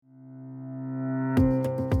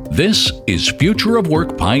This is Future of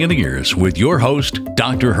Work Pioneers with your host,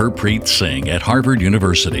 Dr. Harpreet Singh at Harvard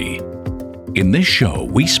University. In this show,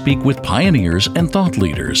 we speak with pioneers and thought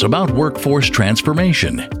leaders about workforce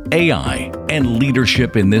transformation, AI, and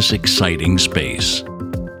leadership in this exciting space.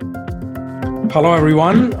 Hello,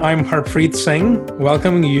 everyone. I'm Harpreet Singh,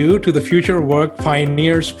 welcoming you to the Future of Work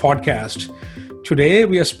Pioneers podcast. Today,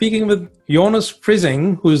 we are speaking with Jonas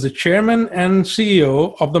Prising, who is the chairman and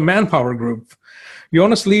CEO of the ManpowerGroup.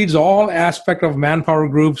 Jonas leads all aspects of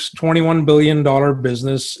ManpowerGroup's $21 billion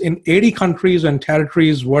business in 80 countries and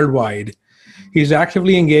territories worldwide. He's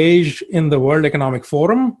actively engaged in the World Economic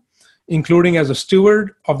Forum, including as a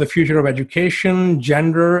steward of the Future of Education,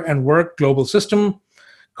 Gender, and Work Global System,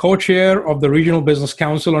 co-chair of the Regional Business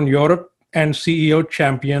Council on Europe, and CEO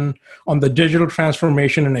champion on the Digital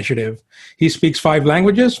Transformation Initiative. He speaks 5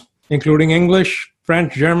 languages, including English,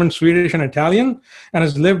 French, German, Swedish, and Italian, and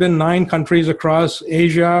has lived in 9 countries across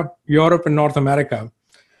Asia, Europe, and North America.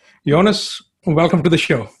 Jonas, welcome to the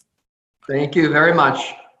show. Thank you very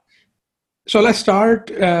much. So let's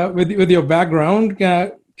start with your background.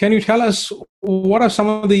 Can you tell us what are some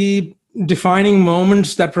of the defining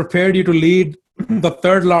moments that prepared you to lead the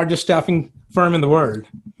 3rd largest staffing firm in the world?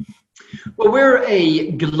 Well, we're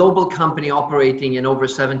a global company operating in over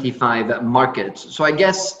 75 markets. So I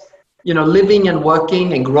guess, living and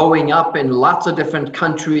working and growing up in lots of different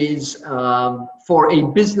countries for a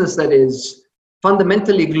business that is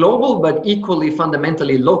fundamentally global, but equally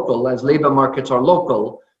fundamentally local, as labor markets are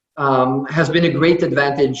local, has been a great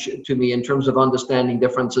advantage to me in terms of understanding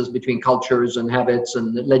differences between cultures and habits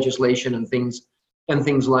and legislation and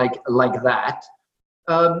things like that.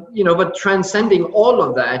 But transcending all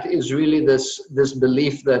of that is really this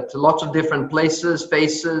belief that lots of different places,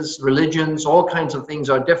 faces, religions, all kinds of things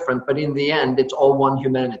are different, but in the end, it's all one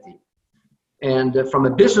humanity. And from a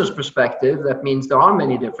business perspective, that means there are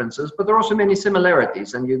many differences, but there are also many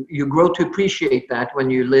similarities. And you grow to appreciate that when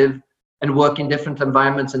you live and work in different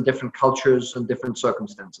environments and different cultures and different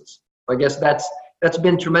circumstances. I guess that's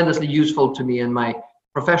been tremendously useful to me in my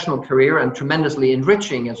professional career and tremendously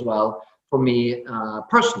enriching as well for me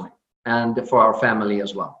personally and for our family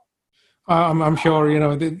as well. I'm sure,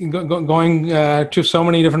 going to so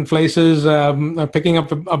many different places, picking up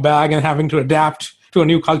a bag and having to adapt to a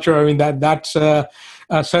new culture. I mean, that's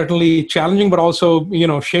certainly challenging, but also,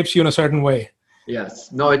 shapes you in a certain way.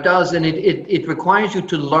 Yes, no, it does. And it requires you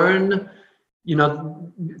to learn,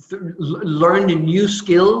 learn new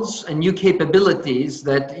skills and new capabilities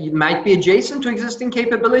that might be adjacent to existing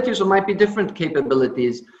capabilities or might be different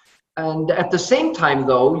capabilities. And at the same time,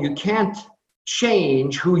 though, you can't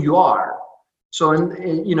change who you are. So,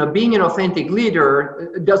 being an authentic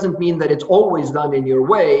leader doesn't mean that it's always done in your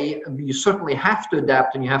way. You certainly have to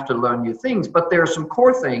adapt and you have to learn new things, but there are some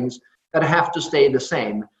core things that have to stay the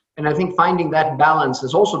same. And I think finding that balance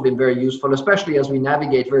has also been very useful, especially as we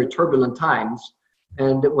navigate very turbulent times.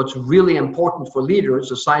 And what's really important for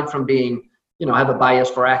leaders, aside from being, have a bias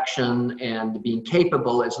for action and being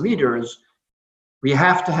capable as leaders, we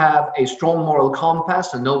have to have a strong moral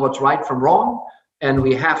compass and know what's right from wrong. And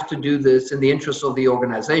we have to do this in the interest of the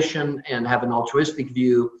organization and have an altruistic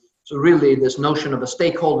view. So really this notion of a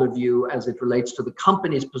stakeholder view as it relates to the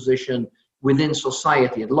company's position within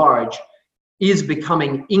society at large is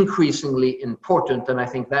becoming increasingly important. And I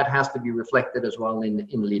think that has to be reflected as well in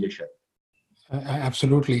leadership.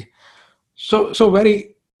 Absolutely. So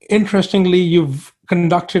very interestingly, you've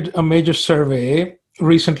conducted a major survey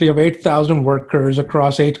recently of 8,000 workers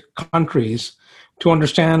across 8 countries to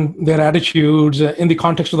understand their attitudes in the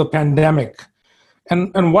context of the pandemic.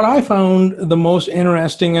 And what I found the most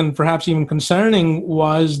interesting and perhaps even concerning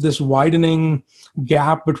was this widening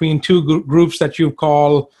gap between 2 groups that you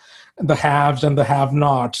call the haves and the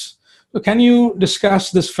have-nots. So can you discuss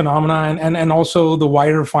this phenomenon and also the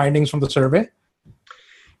wider findings from the survey?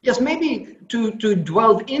 Yes, maybe to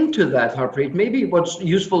delve into that, Harpreet, maybe what's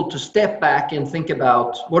useful to step back and think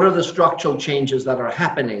about what are the structural changes that are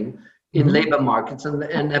happening in labor markets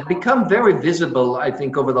and have become very visible, I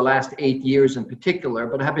think, over the last 8 years in particular,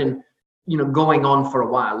 but have been, going on for a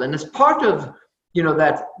while. And as part of,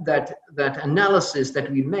 that analysis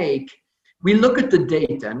that we make, we look at the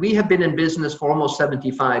data, and we have been in business for almost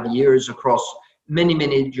 75 years across many,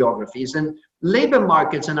 many geographies. And labor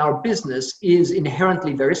markets in our business is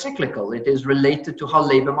inherently very cyclical. It is related to how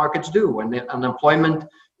labor markets do. When unemployment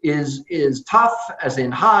is tough, as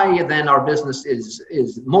in high, then our business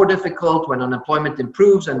is more difficult. When unemployment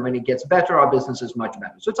improves and when it gets better, our business is much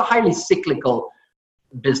better. So it's a highly cyclical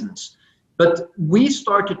business. But we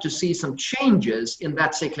started to see some changes in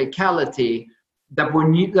that cyclicality that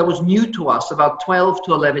was new to us about 12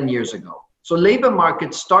 to 11 years ago. So labor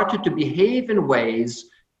markets started to behave in ways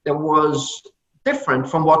that was different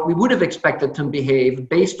from what we would have expected them to behave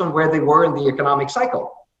based on where they were in the economic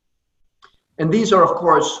cycle. And these are, of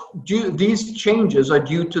course, these changes are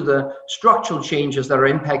due to the structural changes that are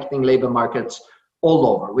impacting labor markets all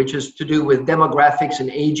over, which is to do with demographics and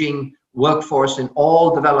aging workforce in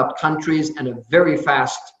all developed countries and a very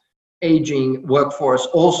fast aging workforce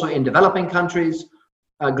also in developing countries,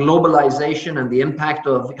 globalization and the impact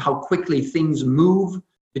of how quickly things move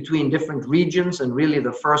between different regions, and really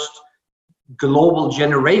the first global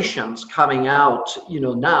generations coming out,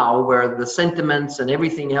 now where the sentiments and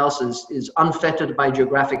everything else is unfettered by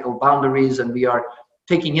geographical boundaries, and we are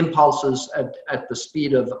taking impulses at the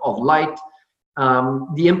speed of light.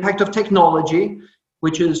 The impact of technology,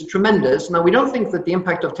 which is tremendous. Now, we don't think that the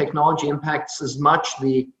impact of technology impacts as much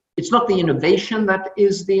it's not the innovation that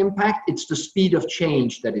is the impact, it's the speed of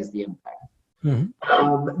change that is the impact.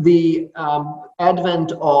 Mm-hmm. The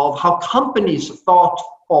advent of how companies thought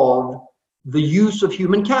of the use of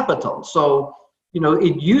human capital. So,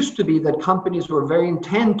 it used to be that companies were very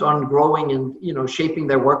intent on growing and, shaping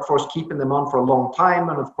their workforce, keeping them on for a long time.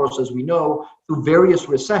 And of course, as we know, through various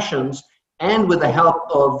recessions and with the help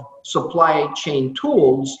of supply chain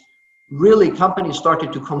tools, really companies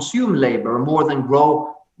started to consume labor more than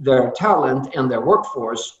grow their talent and their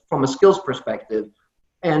workforce from a skills perspective.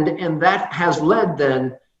 And that has led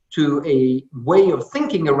then to a way of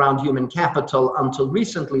thinking around human capital until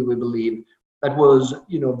recently, we believe, that was,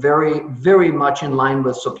 very, very much in line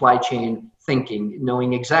with supply chain thinking,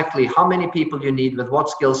 knowing exactly how many people you need with what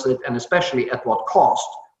skill set and especially at what cost,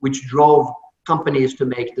 which drove companies to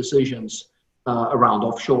make decisions around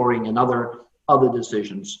offshoring and other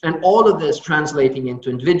decisions. And all of this translating into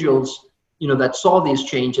individuals, that saw these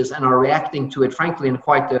changes and are reacting to it, frankly, in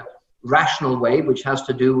quite a rational way, which has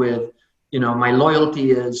to do with, my loyalty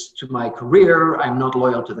is to my career. I'm not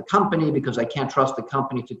loyal to the company because I can't trust the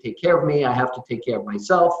company to take care of me. I have to take care of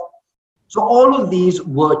myself. So all of these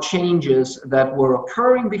were changes that were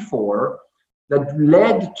occurring before that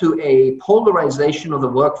led to a polarization of the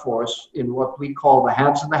workforce in what we call the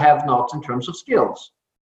haves and the have-nots in terms of skills.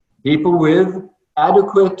 People with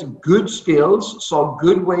adequate, good skills saw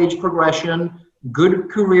good wage progression, good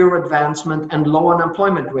career advancement, and low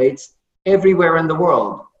unemployment rates everywhere in the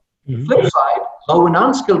world. Mm-hmm. Flip side, low and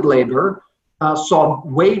unskilled labor saw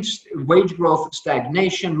wage growth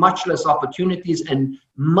stagnation, much less opportunities, and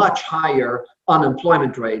much higher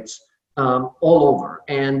unemployment rates all over.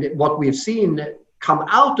 And what we've seen come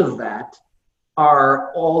out of that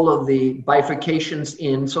are all of the bifurcations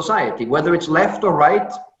in society, whether it's left or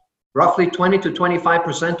right. Roughly 20 to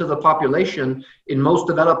 25% of the population in most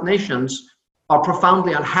developed nations are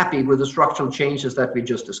profoundly unhappy with the structural changes that we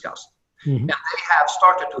just discussed. Mm-hmm. And they have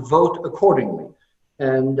started to vote accordingly.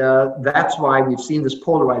 And that's why we've seen this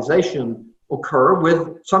polarization occur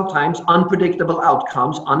with sometimes unpredictable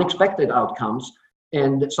outcomes, unexpected outcomes,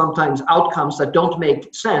 and sometimes outcomes that don't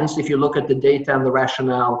make sense if you look at the data and the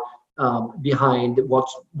rationale behind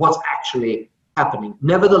what's actually happening.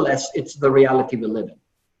 Nevertheless, it's the reality we live in.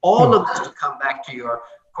 All of this to come back to your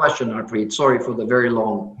question, Harpreet. Sorry for the very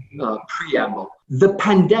long preamble. The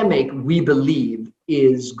pandemic, we believe,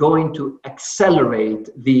 is going to accelerate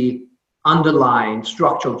the underlying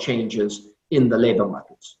structural changes in the labor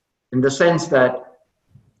markets, in the sense that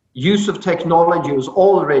use of technology is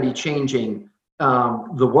already changing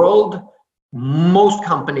the world. Most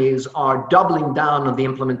companies are doubling down on the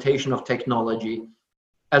implementation of technology.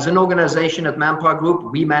 As an organization at ManpowerGroup,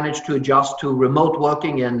 we managed to adjust to remote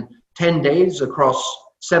working in 10 days across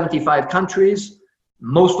 75 countries.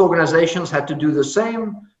 Most organizations had to do the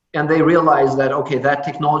same, and they realized that, okay, that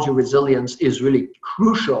technology resilience is really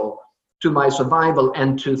crucial to my survival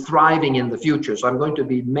and to thriving in the future. So I'm going to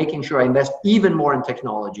be making sure I invest even more in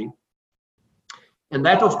technology. And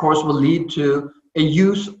that, of course, will lead to a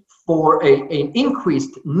use for an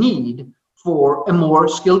increased need for a more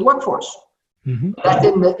skilled workforce. Mm-hmm. That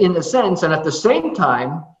in a sense, and at the same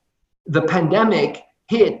time, the pandemic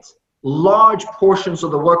hit large portions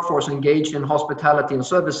of the workforce engaged in hospitality and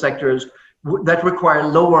service sectors that require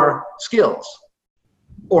lower skills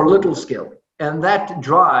or little skill. And that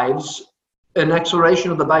drives an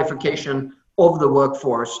acceleration of the bifurcation of the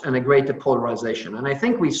workforce and a greater polarization. And I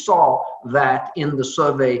think we saw that in the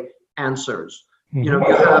survey answers. Mm-hmm.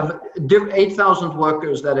 You have 8,000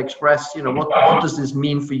 workers that express, what does this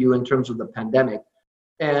mean for you in terms of the pandemic?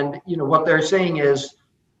 And, what they're saying is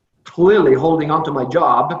clearly holding on to my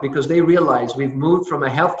job because they realize we've moved from a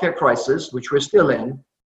healthcare crisis, which we're still in,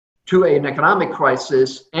 to an economic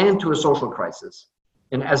crisis and to a social crisis.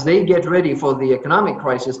 And as they get ready for the economic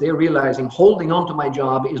crisis, they're realizing holding on to my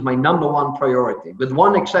job is my number one priority, with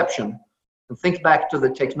one exception. And think back to the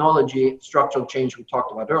technology structural change we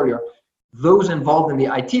talked about earlier. Those involved in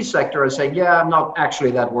the IT sector are saying, yeah, I'm not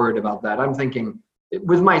actually that worried about that. I'm thinking,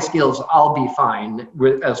 with my skills, I'll be fine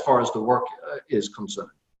as far as the work is concerned.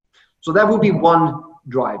 So that would be one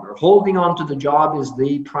driver. Holding on to the job is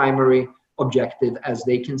the primary objective, as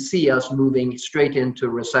they can see us moving straight into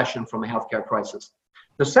recession from a healthcare crisis.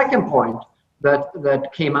 The second point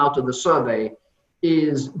that came out of the survey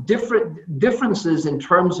is differences in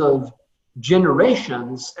terms of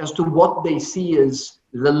generations as to what they see as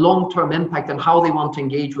the long-term impact and how they want to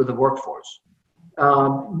engage with the workforce.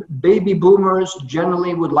 Baby boomers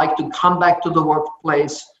generally would like to come back to the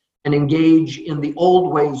workplace and engage in the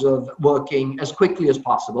old ways of working as quickly as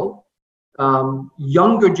possible.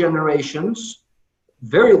 Younger generations,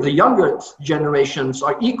 the younger generations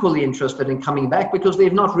are equally interested in coming back because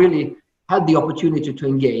they've not really had the opportunity to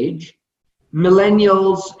engage.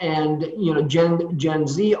 Millennials and Gen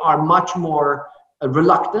Z are much more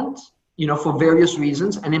reluctant, for various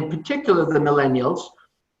reasons, and in particular the millennials,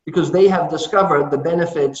 because they have discovered the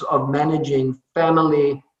benefits of managing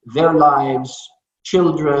family, their lives,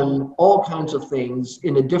 children, all kinds of things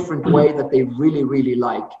in a different way that they really, really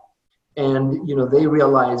like. And they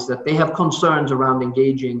realize that they have concerns around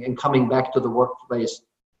engaging and coming back to the workplace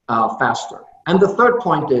faster. And the third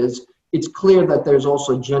point is, it's clear that there's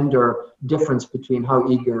also gender difference between how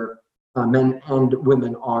eager men and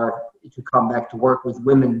women are to come back to work, with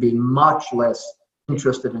women being much less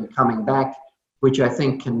interested in coming back, which I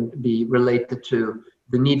think can be related to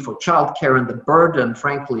the need for childcare and the burden,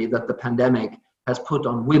 frankly, that the pandemic has put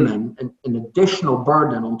on women, an additional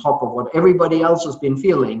burden on top of what everybody else has been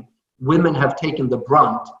feeling. Women have taken the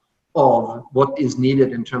brunt of what is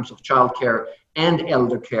needed in terms of childcare and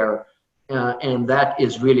elder care, and that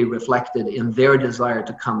is really reflected in their desire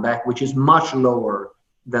to come back, which is much lower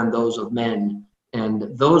than those of men.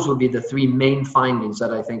 And those would be the three main findings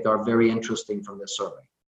that I think are very interesting from this survey.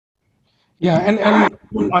 Yeah, and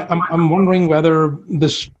I'm wondering whether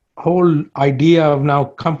this whole idea of now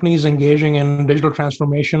companies engaging in digital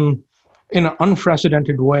transformation in an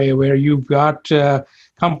unprecedented way, where you've got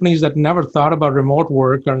companies that never thought about remote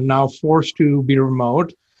work are now forced to be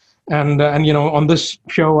remote. And on this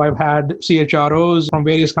show, I've had CHROs from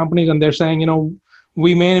various companies, and they're saying,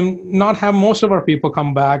 we may not have most of our people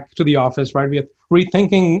come back to the office, right? We're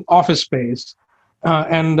rethinking office space.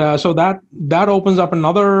 So that opens up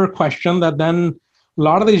another question, that then a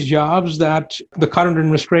lot of these jobs that the current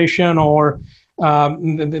administration or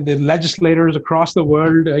the legislators across the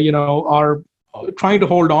world, are trying to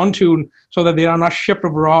hold on to, so that they are not shipped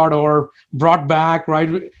abroad or brought back,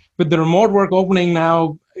 right? With the remote work opening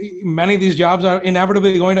now, many of these jobs are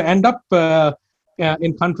inevitably going to end up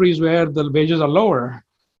in countries where the wages are lower,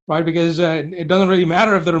 right? Because it doesn't really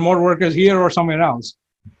matter if the remote worker is here or somewhere else.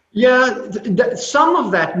 Yeah, some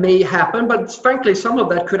of that may happen, but frankly, some of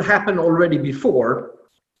that could happen already before.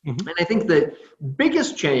 Mm-hmm. And I think the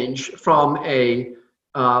biggest change from a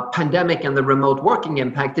pandemic and the remote working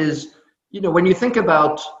impact is, when you think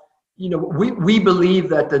about, we believe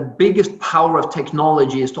that the biggest power of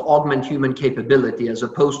technology is to augment human capability as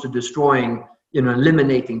opposed to destroying,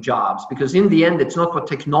 eliminating jobs. Because in the end, it's not what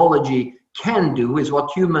technology can do, is what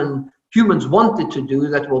humans wanted to do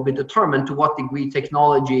that will be determined to what degree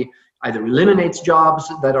technology either eliminates jobs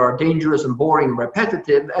that are dangerous and boring and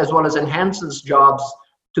repetitive, as well as enhances jobs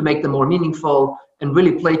to make them more meaningful and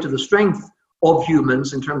really play to the strength of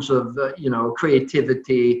humans in terms of,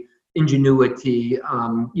 creativity, ingenuity,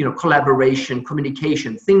 collaboration,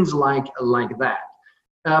 communication, things like that.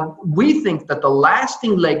 We think that the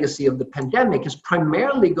lasting legacy of the pandemic is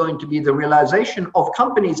primarily going to be the realization of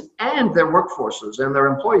companies and their workforces and their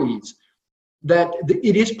employees that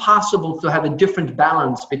it is possible to have a different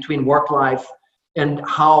balance between work life and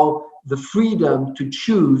how the freedom to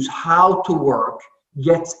choose how to work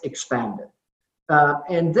gets expanded.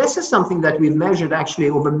 And this is something that we've measured actually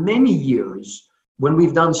over many years when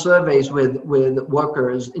we've done surveys with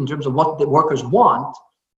workers in terms of what the workers want.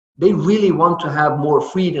 They really want to have more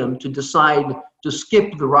freedom to decide to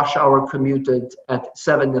skip the rush hour commute at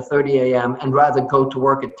 7:30 a.m. and rather go to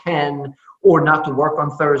work at 10, or not to work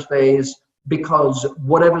on Thursdays, because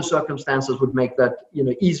whatever circumstances would make that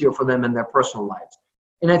easier for them in their personal lives.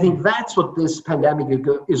 And I think that's what this pandemic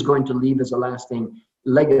is going to leave as a lasting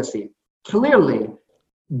legacy. Clearly,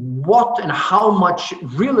 what and how much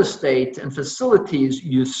real estate and facilities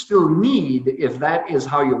you still need, if that is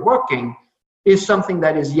how you're working, is something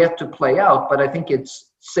that is yet to play out. But I think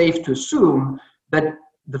it's safe to assume that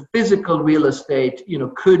the physical real estate,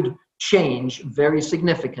 could change very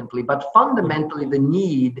significantly, but fundamentally the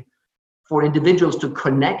need for individuals to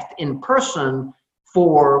connect in person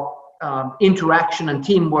for interaction and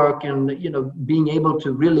teamwork and being able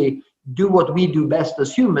to really do what we do best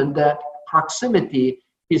as human, that proximity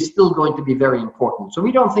is still going to be very important. So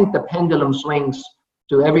we don't think the pendulum swings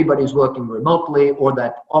to everybody's working remotely, or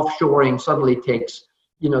that offshoring suddenly takes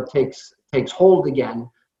hold again.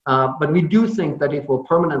 But we do think that it will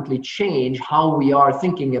permanently change how we are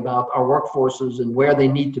thinking about our workforces and where they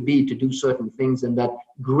need to be to do certain things, and that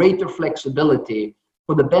greater flexibility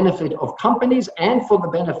for the benefit of companies and for the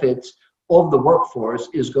benefits of the workforce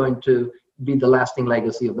is going to be the lasting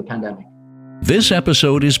legacy of the pandemic. This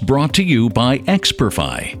episode is brought to you by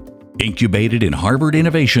Experfy. Incubated in Harvard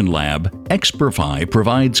Innovation Lab, Experfy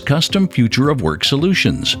provides custom future of work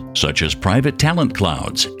solutions, such as private talent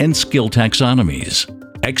clouds and skill taxonomies.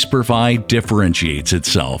 Experfy differentiates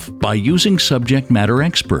itself by using subject matter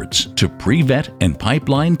experts to pre-vet and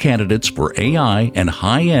pipeline candidates for AI and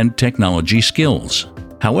high-end technology skills.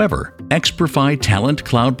 However, Experfy Talent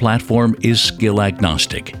Cloud platform is skill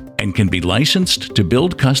agnostic and can be licensed to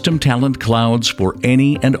build custom talent clouds for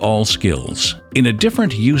any and all skills. In a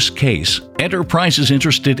different use case, enterprises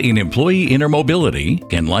interested in employee intermobility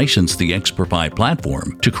can license the Experfy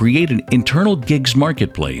platform to create an internal gigs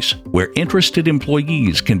marketplace where interested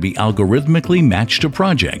employees can be algorithmically matched to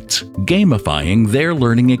projects, gamifying their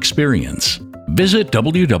learning experience. Visit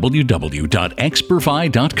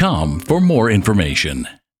www.experfy.com for more information.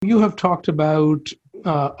 You have talked about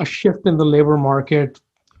a shift in the labor market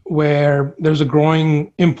where there's a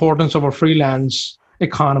growing importance of a freelance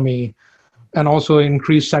economy and also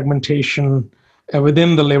increased segmentation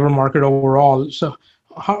within the labor market overall. So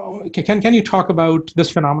can you talk about this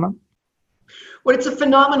phenomenon? Well, it's a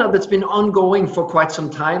phenomenon that's been ongoing for quite some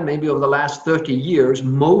time, maybe over the last 30 years.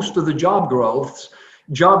 Most of the job growth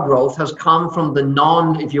has come from the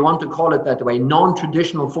if you want to call it that way,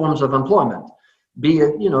 non-traditional forms of employment. Be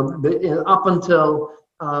it, up until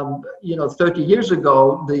 30 years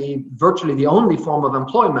ago, virtually the only form of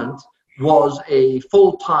employment was a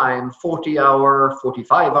full-time 40-hour,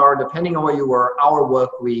 45-hour, depending on where you were, hour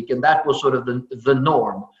work week, and that was sort of the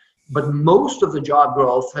norm. But most of the job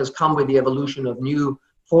growth has come with the evolution of new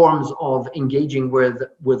forms of engaging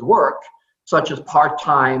with work, such as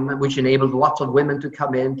part-time, which enabled lots of women to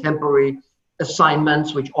come in, temporary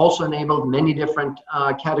assignments, which also enabled many different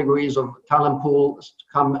categories of talent pools to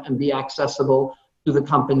come and be accessible to the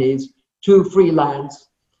companies, to freelance.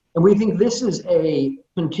 And we think this is a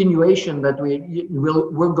continuation that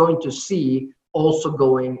we're going to see also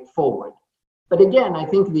going forward. But again, I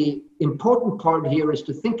think the important part here is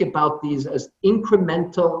to think about these as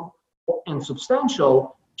incremental and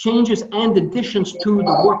substantial changes and additions to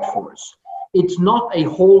the workforce. It's not a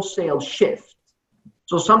wholesale shift.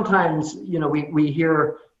 So sometimes, we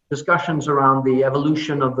hear discussions around the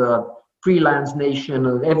evolution of the freelance nation,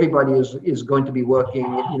 and everybody is going to be working,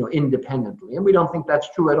 independently. And we don't think that's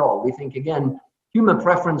true at all. We think, again, human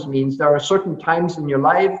preference means there are certain times in your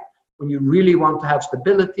life when you really want to have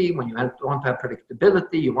stability, when you want to have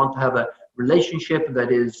predictability, you want to have a relationship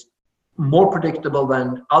that is more predictable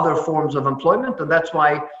than other forms of employment. And that's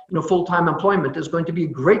why, full-time employment is going to be a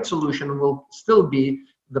great solution and will still be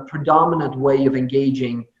the predominant way of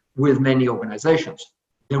engaging with many organizations.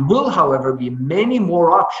 There will, however, be many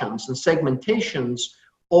more options and segmentations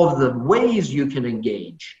of the ways you can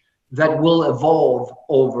engage that will evolve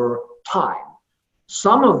over time.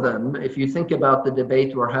 Some of them, if you think about the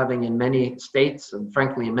debate we're having in many states and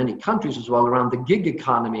frankly in many countries as well around the gig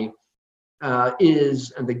economy,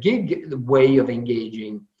 and the gig way of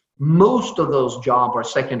engaging, most of those jobs are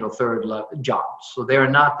second or third jobs. So they're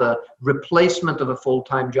not the replacement of a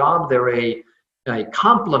full-time job. They're a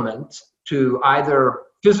complement to either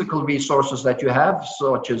physical resources that you have,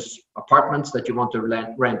 such as apartments that you want to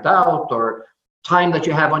rent out, or time that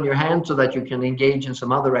you have on your hands so that you can engage in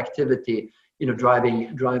some other activity,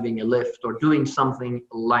 driving a Lyft or doing something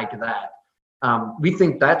like that. We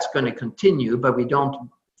think that's going to continue, but we don't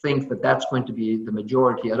think that that's going to be the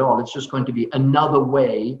majority at all. It's just going to be another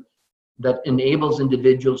way that enables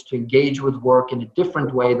individuals to engage with work in a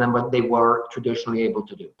different way than what they were traditionally able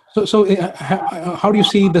to do. So how do you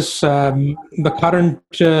see this, the current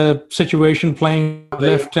situation playing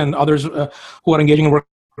Lyft and others who are engaging in worker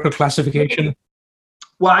classification?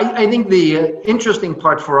 Well, I think the interesting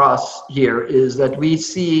part for us here is that we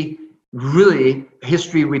see really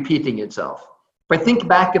history repeating itself. If I think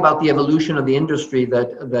back about the evolution of the industry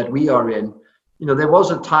that we are in, there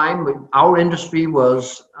was a time when our industry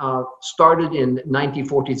was started in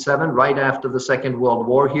 1947, right after the Second World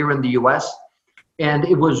War here in the US. And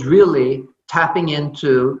it was really tapping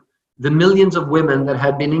into the millions of women that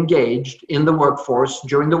had been engaged in the workforce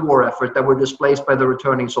during the war effort that were displaced by the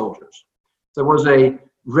returning soldiers. There was a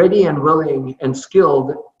ready and willing and skilled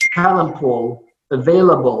talent pool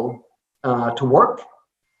available to work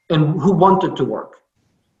and who wanted to work.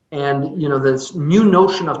 And, this new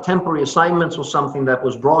notion of temporary assignments was something that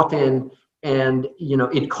was brought in, and,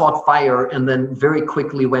 it caught fire and then very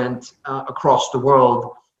quickly went across the world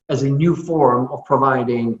as a new form of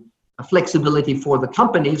providing flexibility for the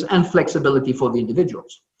companies and flexibility for the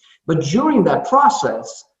individuals. But during that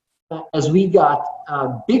process, as we got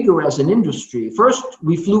bigger as an industry, first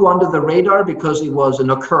we flew under the radar because it was an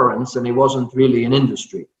occurrence and it wasn't really an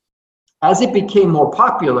industry. As it became more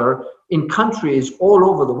popular in countries all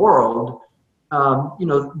over the world,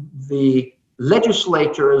 the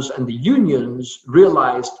legislators and the unions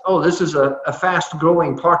realized, oh, this is a fast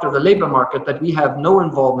growing part of the labor market that we have no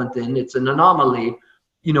involvement in. It's an anomaly.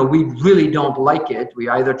 We really don't like it.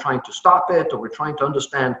 We're either trying to stop it or we're trying to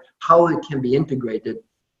understand how it can be integrated.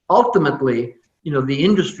 Ultimately, the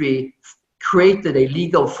industry created a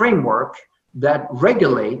legal framework that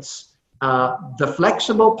regulates the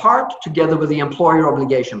flexible part together with the employer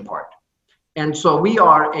obligation part. And so we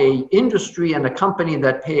are an industry and a company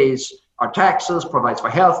that pays our taxes, provides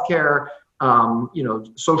for healthcare,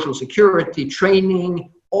 social security,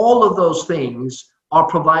 training, all of those things are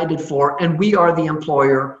provided for, and we are the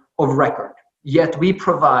employer of record. Yet we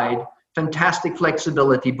provide fantastic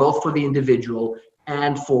flexibility both for the individual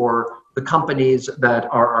and for the companies that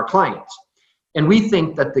are our clients. And we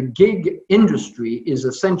think that the gig industry is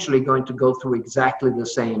essentially going to go through exactly the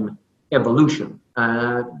same evolution.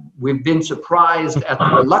 We've been surprised at the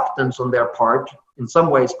reluctance on their part, in some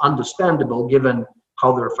ways understandable given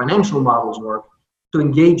how their financial models work, to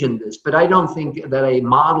engage in this. But I don't think that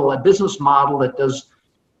a business model that does,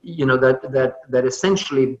 that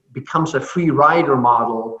essentially becomes a free rider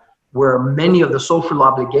model where many of the social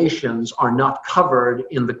obligations are not covered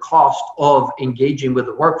in the cost of engaging with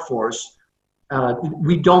the workforce.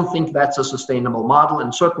 We don't think that's a sustainable model,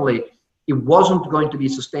 and certainly it wasn't going to be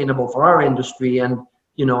sustainable for our industry. And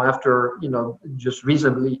after just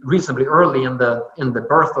reasonably early in the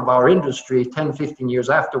birth of our industry, 10, 15 years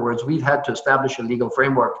afterwards, we've had to establish a legal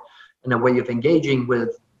framework and a way of engaging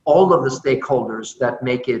with all of the stakeholders that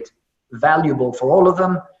make it valuable for all of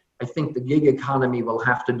them. I think the gig economy will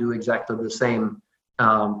have to do exactly the same,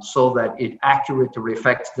 so that it accurately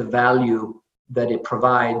reflects the value that it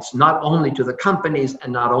provides, not only to the companies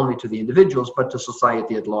and not only to the individuals, but to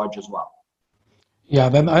society at large as well. Yeah,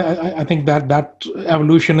 then I think that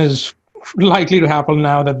evolution is likely to happen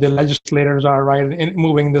now that the legislators are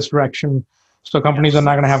moving in this direction. So companies are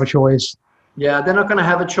not going to have a choice. Yeah, they're not going to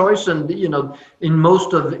have a choice, and in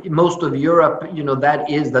most of Europe, that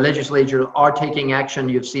is, the legislatures are taking action.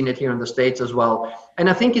 You've seen it here in the States as well, and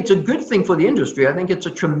I think it's a good thing for the industry. I think it's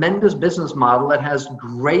a tremendous business model that has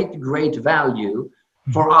great value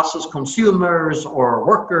for us as consumers or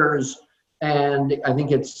workers, and I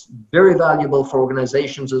think it's very valuable for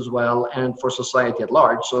organizations as well and for society at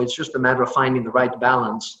large. So it's just a matter of finding the right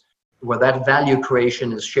balance where that value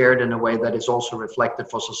creation is shared in a way that is also reflected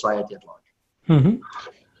for society at large.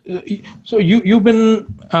 Mm-hmm. So you've been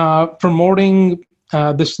promoting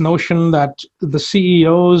this notion that the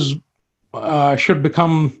CEOs should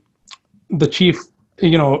become the chief,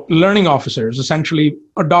 learning officers, essentially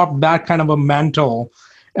adopt that kind of a mantle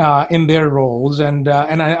in their roles, and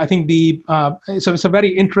I think it's a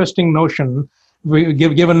very interesting notion,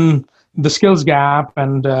 given the skills gap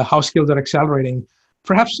and how skills are accelerating.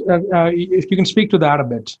 Perhaps if you can speak to that a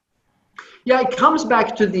bit. Yeah, it comes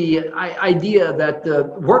back to the idea that the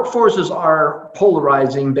workforces are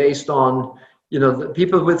polarizing based on, the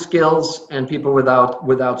people with skills and people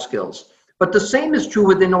without skills. But the same is true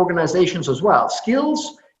within organizations as well.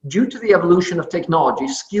 Skills, due to the evolution of technology,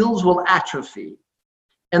 skills will atrophy.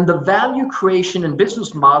 And the value creation in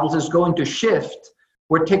business models is going to shift,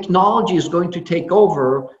 where technology is going to take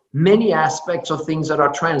over many aspects of things that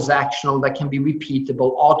are transactional, that can be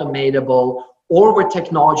repeatable, automatable, or where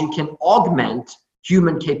technology can augment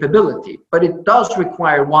human capability. But it does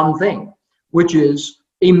require one thing, which is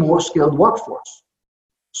a more skilled workforce.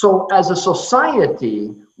 So as a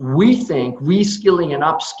society, we think reskilling and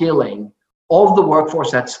upskilling of the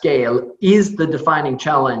workforce at scale is the defining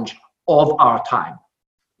challenge of our time.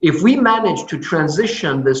 If we manage to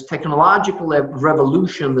transition this technological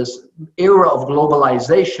revolution, this era of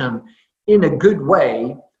globalization in a good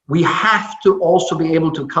way, we have to also be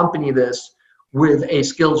able to accompany this with a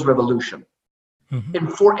skills revolution. Mm-hmm.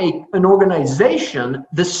 And for an organization,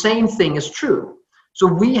 the same thing is true. So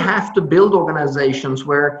we have to build organizations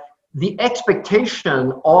where the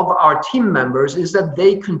expectation of our team members is that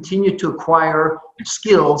they continue to acquire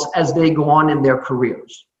skills as they go on in their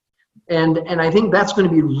careers. And I think that's going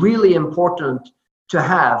to be really important to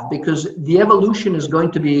have, because the evolution is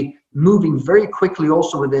going to be moving very quickly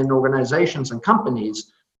also within organizations and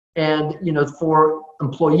companies. And, for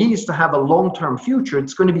employees to have a long-term future,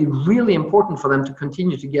 it's going to be really important for them to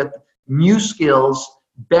continue to get new skills,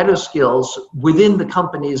 better skills within the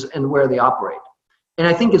companies and where they operate. And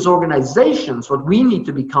I think as organizations, what we need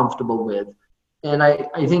to be comfortable with, and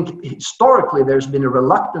I think historically there's been a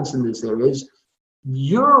reluctance in this area, is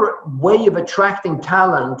your way of attracting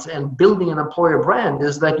talent and building an employer brand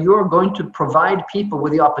is that you're going to provide people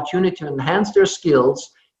with the opportunity to enhance their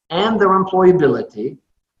skills and their employability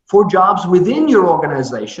for jobs within your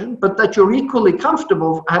organization, but that you're equally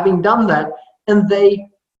comfortable having done that and they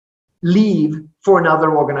leave for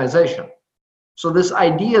another organization. So this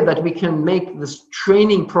idea that we can make this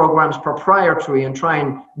training programs proprietary and try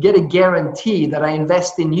and get a guarantee that I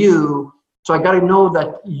invest in you, so I got to know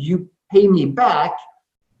that you pay me back,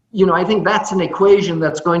 I think that's an equation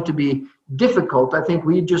that's going to be difficult. I think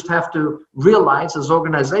we just have to realize as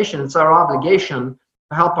organizations, it's our obligation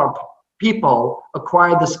to help our people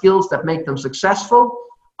acquire the skills that make them successful.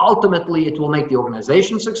 Ultimately, it will make the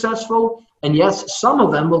organization successful. And yes, some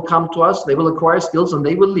of them will come to us, they will acquire skills and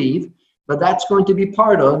they will leave. But that's going to be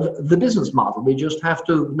part of the business model. We just have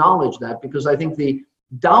to acknowledge that, because I think the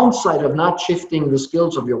downside of not shifting the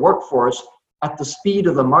skills of your workforce at the speed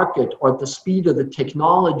of the market or at the speed of the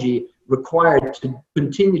technology required to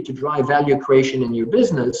continue to drive value creation in your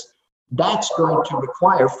business, that's going to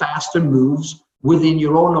require faster moves within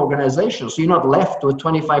your own organization. So you're not left with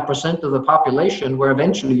 25% of the population where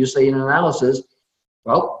eventually you say in an analysis,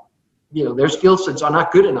 well, their skill sets are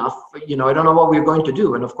not good enough. I don't know what we're going to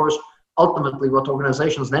do. And of course, ultimately, what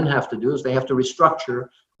organizations then have to do is they have to restructure,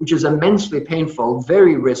 which is immensely painful,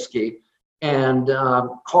 very risky, and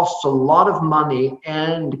costs a lot of money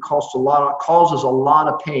and causes a lot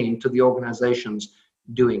of pain to the organizations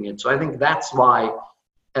doing it. So I think that's why,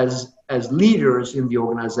 as leaders in the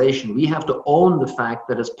organization, we have to own the fact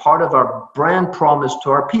that as part of our brand promise to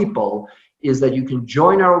our people is that you can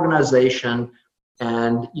join our organization,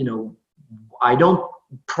 and I don't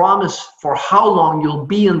promise for how long you'll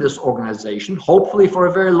be in this organization, hopefully for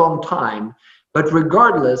a very long time, but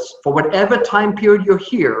regardless, for whatever time period you're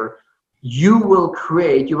here, you will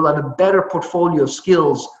have a better portfolio of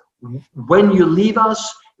skills when you leave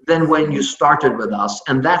us than when you started with us.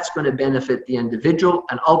 And that's going to benefit the individual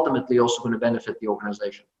and ultimately also going to benefit the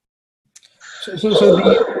organization. So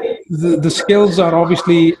the skills are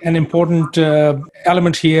obviously an important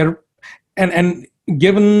element here. And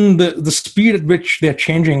given the speed at which they're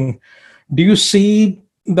changing, do you see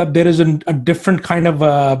that there is a different kind of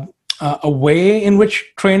a way in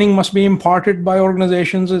which training must be imparted by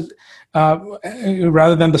organizations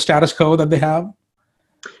rather than the status quo that they have?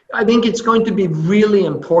 I think it's going to be really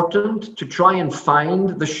important to try and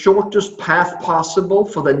find the shortest path possible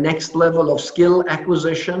for the next level of skill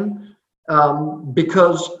acquisition,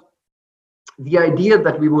 because the idea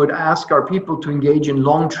that we would ask our people to engage in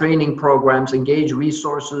long training programs, engage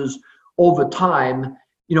resources over time,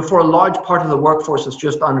 for a large part of the workforce is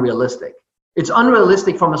just unrealistic. It's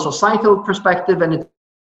unrealistic from a societal perspective, and it's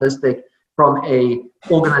unrealistic from a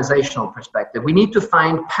organizational perspective. We need to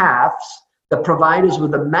find paths that provide us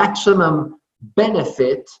with the maximum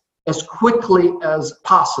benefit as quickly as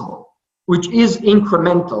possible, which is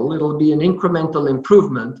incremental. It'll be an incremental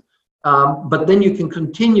improvement, but then you can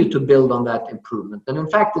continue to build on that improvement. And in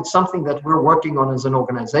fact, it's something that we're working on as an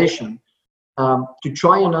organization to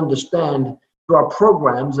try and understand through our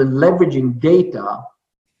programs and leveraging data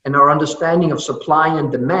and our understanding of supply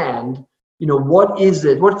and demand,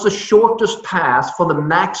 what's the shortest path for the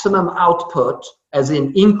maximum output, as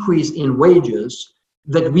in increase in wages,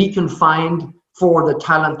 that we can find for the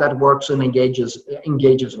talent that works and engages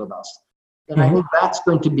with us. And I think that's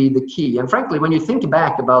going to be the key. And frankly, when you think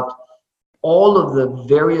back about all of the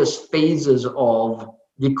various phases of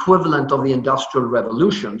the equivalent of the industrial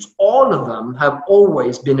revolutions, all of them have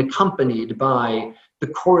always been accompanied by the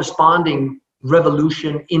corresponding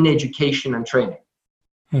revolution in education and training.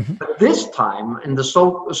 But this time, in the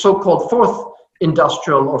so-called fourth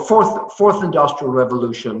industrial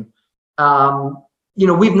revolution,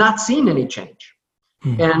 we've not seen any change.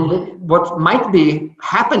 And what might be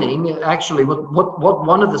happening, actually, what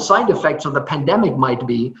one of the side effects of the pandemic might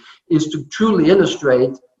be, is to truly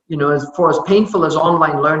illustrate, as painful as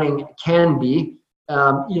online learning can be,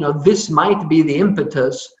 this might be the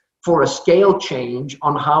impetus for a scale change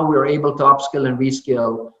on how we're able to upskill and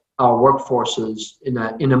reskill our workforces in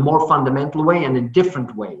a more fundamental way and in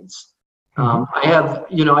different ways. I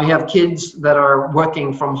have kids that are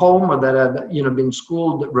working from home or that have been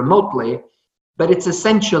schooled remotely, but it's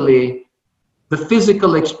essentially the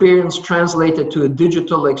physical experience translated to a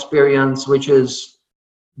digital experience, which is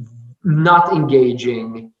not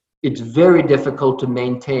engaging. It's very difficult to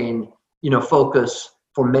maintain, focus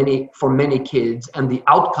for many kids, and the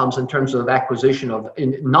outcomes in terms of acquisition of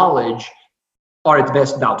knowledge are at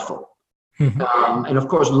best doubtful. And of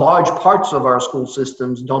course, large parts of our school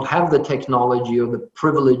systems don't have the technology or the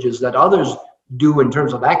privileges that others do in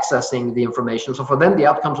terms of accessing the information. So for them, the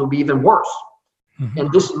outcomes will be even worse.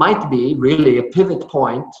 And this might be really a pivot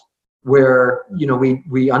point where,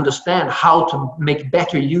 we understand how to make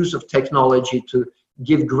better use of technology to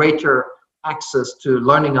give greater access to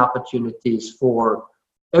learning opportunities for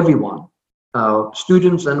everyone,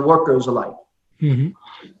 students and workers alike.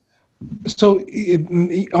 So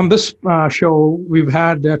on this show, we've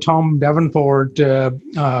had Tom Davenport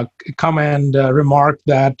come and remark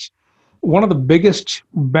that one of the biggest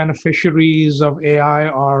beneficiaries of AI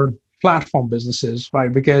are platform businesses,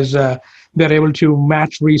 right? Because they're able to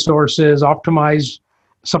match resources, optimize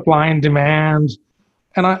supply and demand.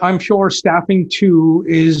 And I'm sure staffing too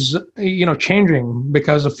is, changing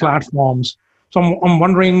because of platforms. So I'm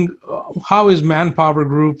wondering, how is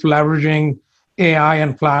ManpowerGroup leveraging AI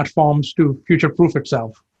and platforms to future-proof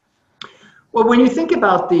itself? Well, when you think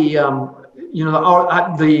about the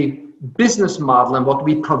business model and what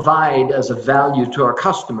we provide as a value to our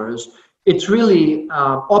customers, it's really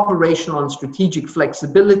operational and strategic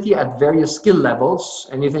flexibility at various skill levels.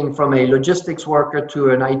 Anything from a logistics worker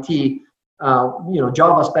to an IT,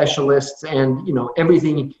 Java specialists, and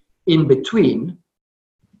everything in between,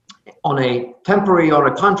 on a temporary or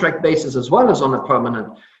a contract basis as well as on a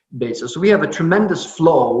permanent basis. So we have a tremendous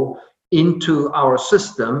flow into our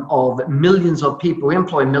system of millions of people. We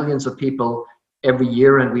employ millions of people every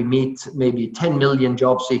year, and we meet maybe 10 million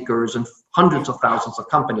job seekers and hundreds of thousands of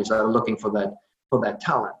companies that are looking for that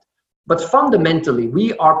talent. But fundamentally,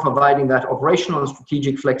 we are providing that operational and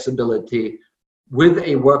strategic flexibility with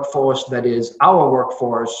a workforce that is our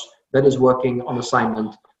workforce that is working on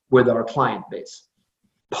assignment with our client base.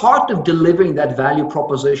 Part of delivering that value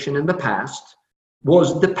proposition in the past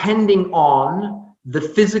was depending on the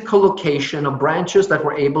physical location of branches that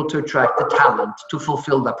were able to attract the talent to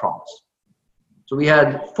fulfill that promise. So we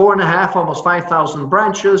had 4.5, almost 5,000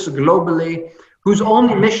 branches globally, whose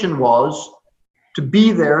only mission was to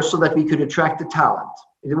be there so that we could attract the talent.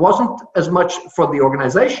 It wasn't as much for the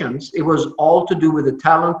organizations. It was all to do with the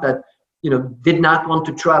talent that did not want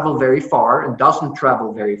to travel very far and doesn't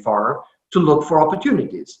travel very far to look for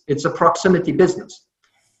opportunities. It's a proximity business.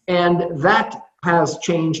 And that has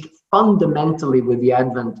changed fundamentally with the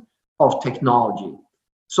advent of technology.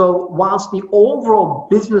 So whilst the overall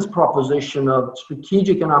business proposition of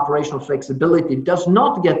strategic and operational flexibility does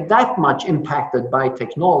not get that much impacted by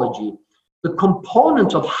technology, the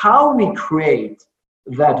components of how we create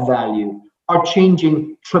that value are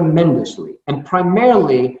changing tremendously, and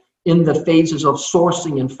primarily in the phases of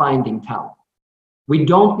sourcing and finding talent. We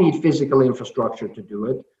don't need physical infrastructure to do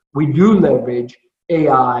it. We do leverage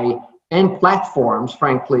AI and platforms,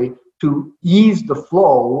 frankly, to ease the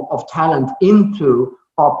flow of talent into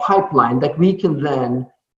our pipeline that we can then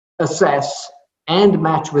assess and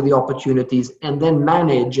match with the opportunities and then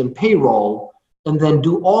manage and payroll, and then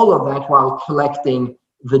do all of that while collecting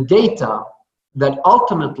the data that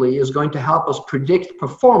ultimately is going to help us predict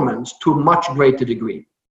performance to a much greater degree.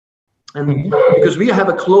 And because we have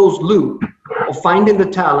a closed loop of finding the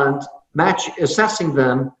talent, assessing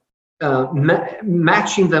them,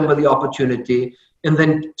 matching them with the opportunity, and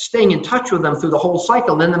then staying in touch with them through the whole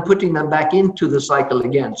cycle, and then putting them back into the cycle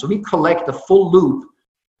again. So we collect a full loop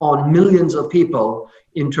on millions of people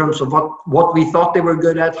in terms of what we thought they were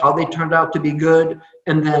good at, how they turned out to be good,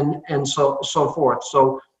 and so forth.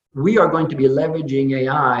 So we are going to be leveraging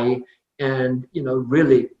AI and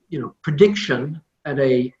prediction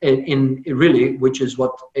which is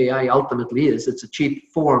what AI ultimately is. It's a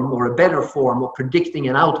cheap form or a better form of predicting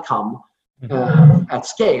an outcome at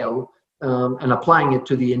scale, and applying it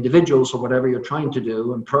to the individuals or whatever you're trying to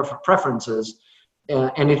do and preferences.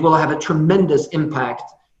 And it will have a tremendous impact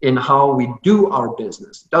in how we do our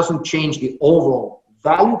business. It doesn't change the overall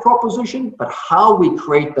value proposition, but how we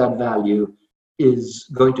create that value is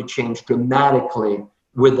going to change dramatically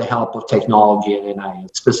with the help of technology and AI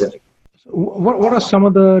specifically. What are some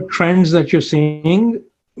of the trends that you're seeing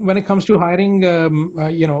when it comes to hiring?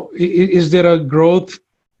 Is there a growth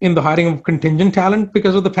in the hiring of contingent talent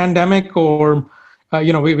because of the pandemic, or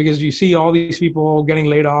because you see all these people getting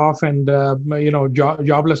laid off and,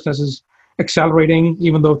 joblessness is accelerating,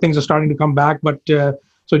 even though things are starting to come back. But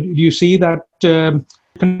so do you see that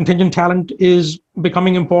contingent talent is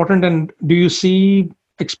becoming important? And do you see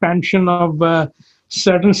expansion of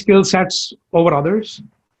certain skill sets over others?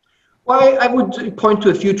 Well, I would point to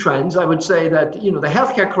a few trends. I would say that, the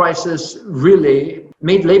healthcare crisis really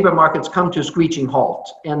made labor markets come to a screeching halt.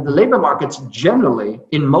 And the labor markets generally,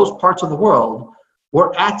 in most parts of the world,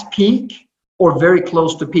 were at peak or very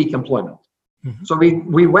close to peak employment. Mm-hmm. So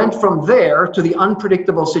we went from there to the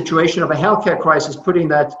unpredictable situation of a healthcare crisis, putting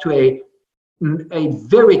that to a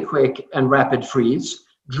very quick and rapid freeze,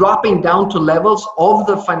 dropping down to levels of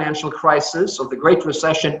the financial crisis, of the Great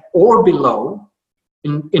Recession or below,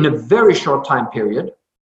 in a very short time period.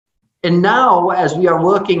 And now, as we are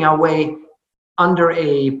working our way under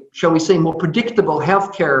a, shall we say, more predictable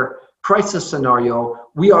healthcare crisis scenario,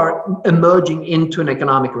 we are emerging into an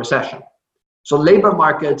economic recession. So labor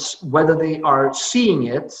markets, whether they are seeing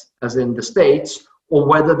it, as in the States, or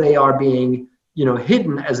whether they are being,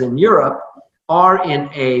 hidden, as in Europe, are in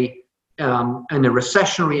a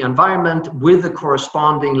recessionary environment with the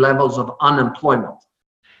corresponding levels of unemployment.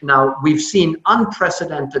 Now, we've seen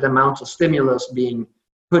unprecedented amounts of stimulus being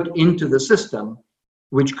put into the system,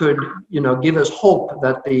 which could, give us hope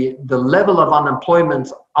that the level of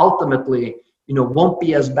unemployment ultimately, won't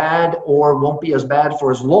be as bad or won't be as bad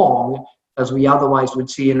for as long as we otherwise would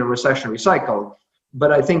see in a recessionary cycle.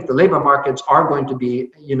 But I think the labor markets are going to be,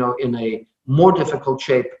 in a more difficult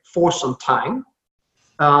shape for some time.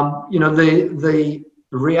 The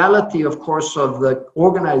reality, of course, of the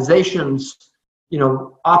organizations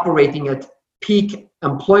operating at peak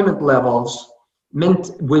employment levels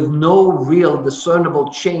meant with no real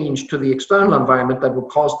discernible change to the external environment that would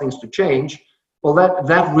cause things to change. Well,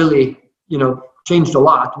 that really, changed a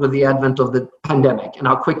lot with the advent of the pandemic and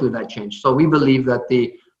how quickly that changed. So we believe that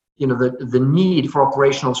the need for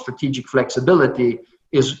operational strategic flexibility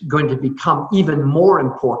is going to become even more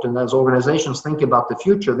important as organizations think about the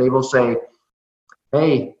future. They will say,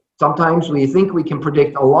 hey, sometimes we think we can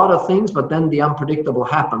predict a lot of things, but then the unpredictable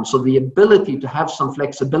happens. So the ability to have some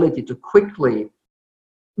flexibility to quickly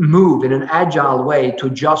move in an agile way to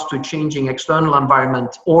adjust to changing external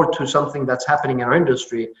environment or to something that's happening in our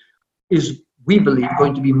industry is, we believe,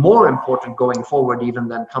 going to be more important going forward even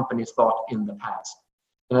than companies thought in the past.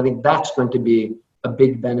 And I think that's going to be a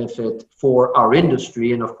big benefit for our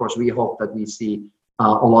industry. And of course, we hope that we see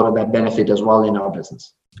a lot of that benefit as well in our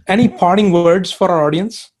business. Any parting words for our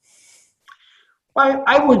audience?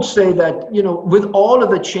 I would say that, with all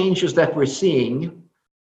of the changes that we're seeing,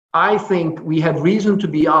 I think we have reason to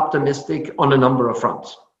be optimistic on a number of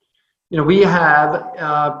fronts. We have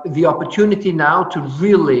the opportunity now to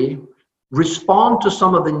really respond to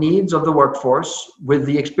some of the needs of the workforce with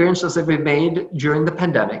the experiences that we've made during the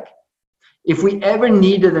pandemic. If we ever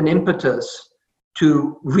needed an impetus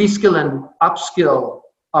to reskill and upskill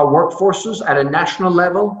our workforces at a national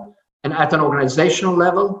level and at an organizational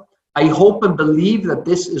level, I hope and believe that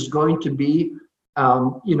this is going to be,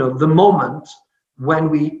 the moment when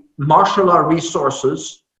we marshal our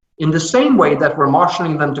resources in the same way that we're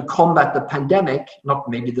marshaling them to combat the pandemic, not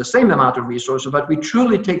maybe the same amount of resources, but we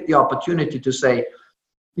truly take the opportunity to say,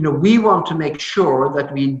 we want to make sure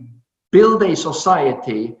that we build a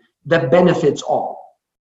society that benefits all.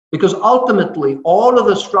 Because ultimately, all of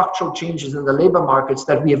the structural changes in the labor markets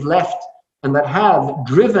that we have left and that have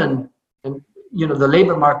driven the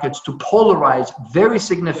labor markets to polarize very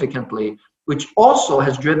significantly, which also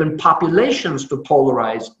has driven populations to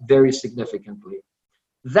polarize very significantly.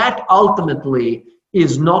 That ultimately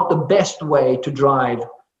is not the best way to drive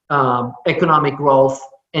economic growth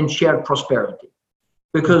and shared prosperity.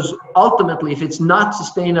 Because ultimately, if it's not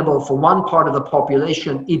sustainable for one part of the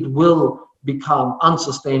population, it will become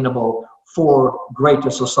unsustainable for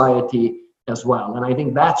greater society as well. And I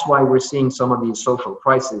think that's why we're seeing some of these social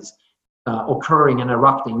crises occurring and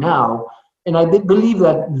erupting now. And I believe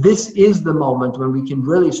that this is the moment when we can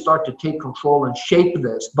really start to take control and shape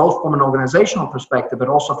this, both from an organizational perspective, but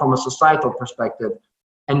also from a societal perspective,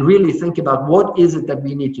 and really think about what is it that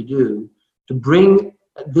we need to do to bring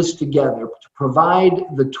this together, to provide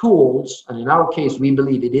the tools, and in our case, we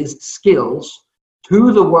believe it is skills,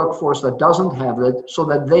 to the workforce that doesn't have it, so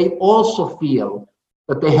that they also feel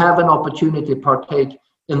that they have an opportunity to partake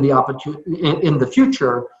in the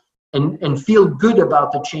future, and feel good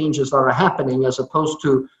about the changes that are happening, as opposed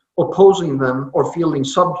to opposing them or feeling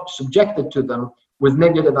subjected to them with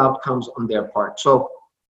negative outcomes on their part. So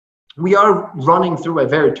we are running through a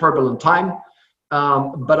very turbulent time,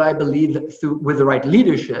 but I believe that with the right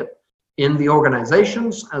leadership, in the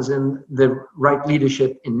organizations as in the right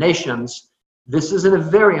leadership in nations, this is a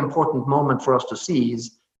very important moment for us to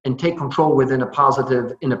seize and take control in a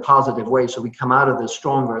positive way, so we come out of this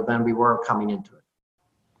stronger than we were coming into it.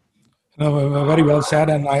 No, very well said,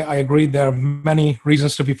 and I agree there are many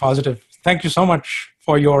reasons to be positive. Thank you so much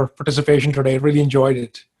for your participation today. Really enjoyed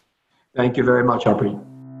it. Thank you very much, Harpreet.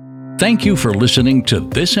 Thank you for listening to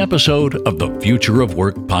this episode of the Future of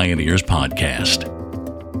Work Pioneers podcast.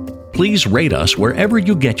 Please rate us wherever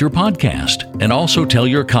you get your podcast, and also tell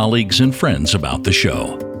your colleagues and friends about the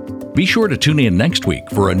show. Be sure to tune in next week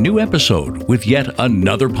for a new episode with yet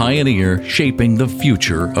another pioneer shaping the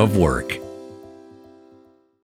future of work.